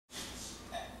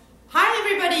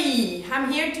everybody!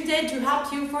 I'm here today to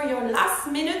help you for your last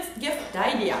minute gift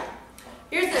idea.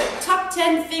 Here's the top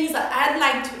 10 things that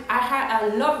I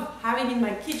love having in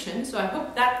my kitchen, so I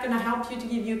hope that's gonna help you to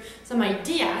give you some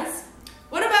ideas.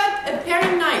 What about a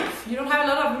paring knife? You don't have a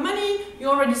lot of money, you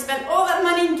already spent all that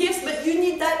money in gifts, but you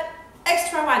need that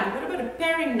extra one. What about a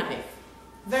paring knife?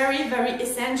 Very, very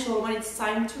essential when it's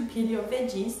time to peel your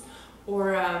veggies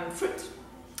or fruit.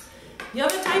 The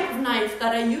other type of knife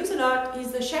that I use a lot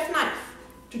is the chef knife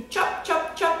to chop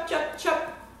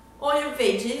all your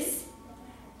veggies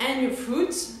and your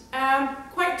fruits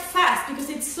quite fast, because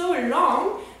it's so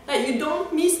long that you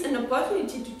don't miss an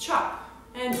opportunity to chop.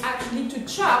 And actually to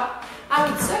chop, I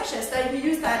would suggest that you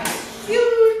use that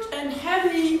huge and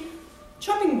heavy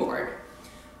chopping board,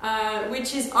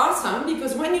 which is awesome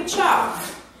because when you chop,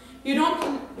 you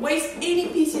don't waste any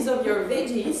pieces of your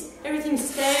veggies, everything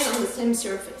stays on the same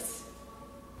surface.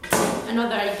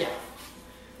 Another idea.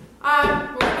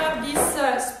 What about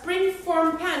this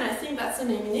spring-form pan? I think that's the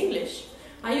name in English.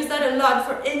 I use that a lot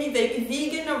for any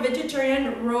vegan or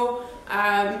vegetarian raw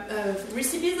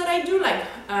recipes that I do,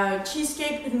 like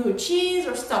cheesecake with no cheese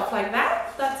or stuff like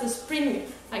that. That's a spring,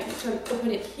 like you can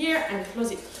open it here and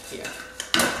close it here.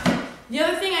 The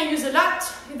other thing I use a lot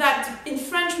is that in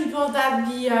French we call that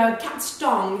the cat's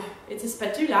tongue. It's a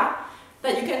spatula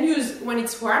that you can use when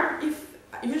it's warm.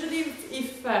 Usually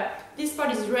if this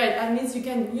part is red, that means you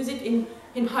can use it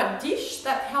in hot dish.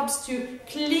 That helps to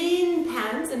clean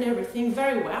pans and everything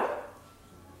very well.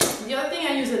 The other thing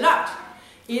I use a lot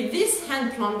is this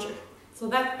hand plunger. So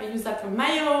that I use that for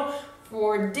mayo,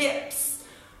 for dips,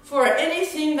 for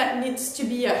anything that needs to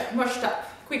be washed up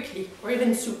quickly, or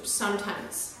even soups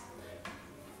sometimes.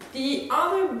 The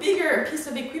other bigger piece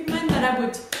of equipment that I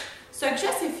would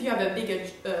suggest if you have a bigger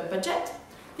budget,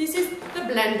 this is the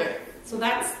blender. So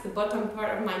that's the bottom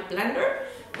part of my blender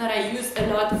that I use a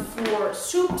lot for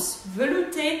soups,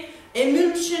 velouté,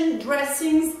 emulsion,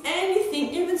 dressings,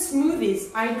 anything, even smoothies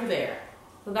I do there.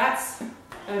 So that's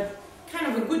a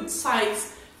kind of a good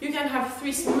size. You can have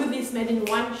 3 smoothies made in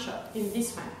one shot in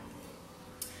this one.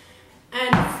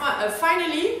 And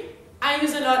finally, I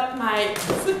use a lot my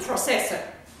food processor.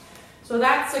 So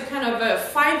that's a kind of a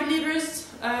 5 liters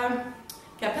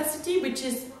capacity, which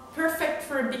is perfect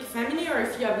for a big family, or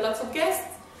if you have lots of guests,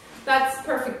 that's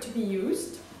perfect to be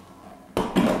used.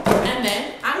 And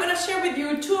then I'm going to share with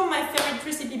you 2 of my favorite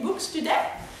recipe books today.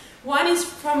 One is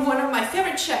from one of my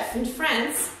favorite chefs in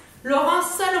France, Laurent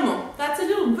Salomon. That's a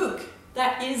little book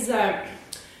that is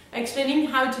explaining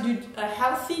how to do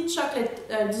healthy chocolate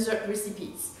dessert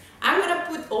recipes. I'm going to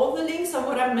put all the links of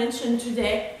what I've mentioned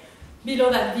today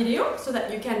below that video so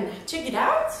that you can check it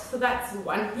out. So that's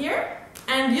one here.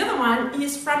 And the other one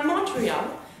is from Montreal.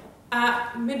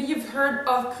 Maybe you've heard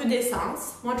of Cuisine,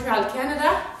 Montreal,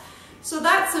 Canada. So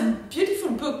that's a beautiful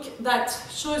book that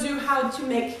shows you how to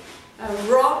make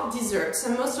raw desserts,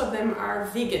 and most of them are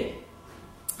vegan.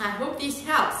 I hope this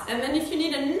helps. And then if you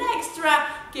need an extra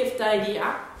gift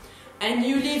idea and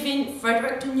you live in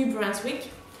Fredericton, New Brunswick,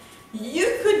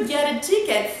 you could get a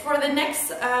ticket for the next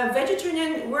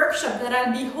vegetarian workshop that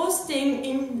I'll be hosting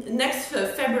in next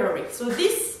February. So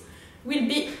this will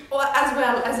be as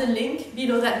well as a link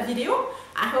below that video.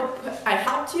 I hope I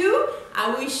helped you.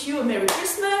 I wish you a Merry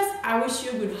Christmas. I wish you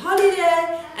a good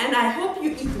holiday. And I hope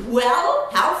you eat well,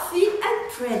 healthy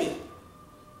and pretty.